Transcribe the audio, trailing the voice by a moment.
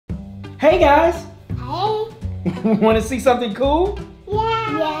Hey guys! Hey! Want to see something cool?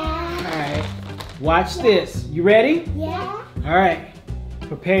 Yeah! Alright, watch this. You ready? Yeah! Alright,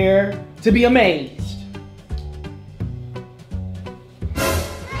 prepare to be amazed. You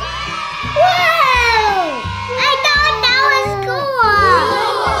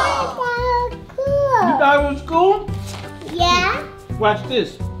thought it was cool? Yeah. Watch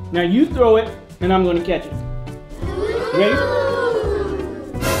this. Now you throw it, and I'm going to catch it. Ready?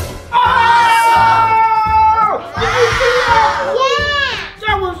 Oh! Yeah!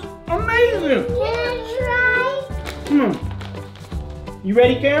 That was amazing. Can I try? Come on. You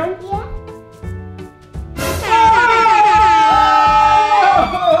ready, Karen? Yeah.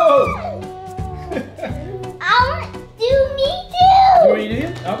 Do me too. You ready to do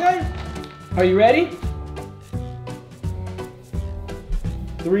it? Okay. Are you ready?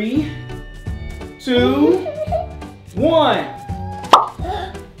 3, 2, 1.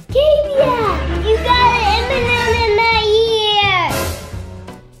 Kavia, you got an M&M in my ear.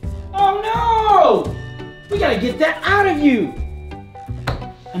 Oh no! We gotta get that out of you.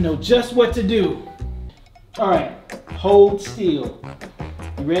 I know just what to do. All right, hold still.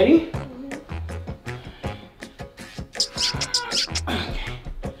 You ready?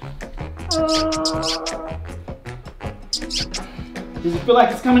 Does it feel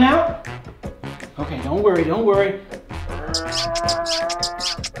like it's coming out? Okay, don't worry, don't worry.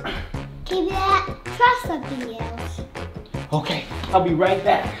 Kavia, try something else. Okay, I'll be right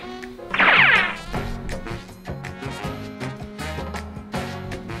back.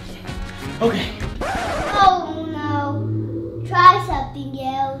 Okay. Oh no, try something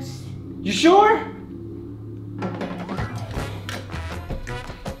else. You sure?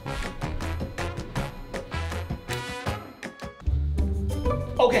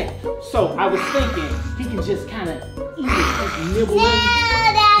 Okay, so I was thinking he can just kind of eat it, just nibble No, in.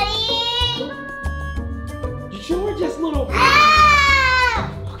 Daddy. You sure? Just little.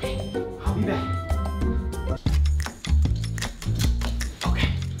 Ah! Okay, I'll be back. Okay,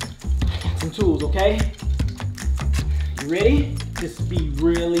 I got some tools, okay? You ready? Just be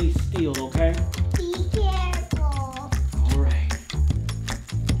really still, okay? Be careful. All right.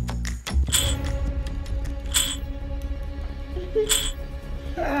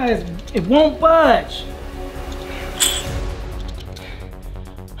 It won't budge.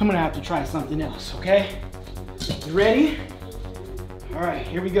 I'm gonna have to try something else, okay? You ready? All right,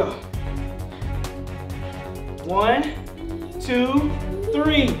 here we go. 1, 2,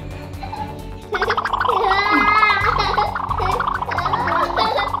 3.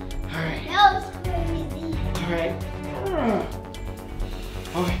 That was crazy. All right.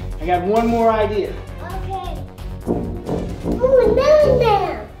 Okay, I got one more idea. Okay. Ooh,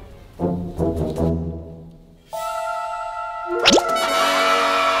 now.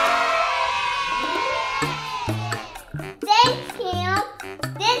 Thanks, Cam.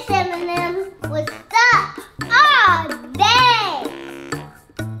 This M&M was stuck all day.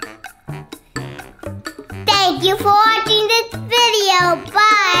 Thank you for watching this video.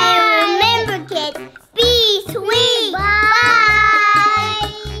 Bye. Remember, kids, be sweet. Bye.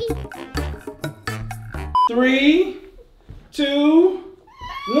 3, 2,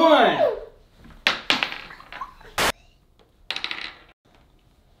 1.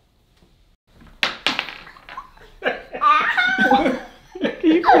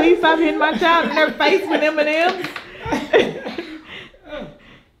 Can you please stop hitting my child in their face with M&Ms?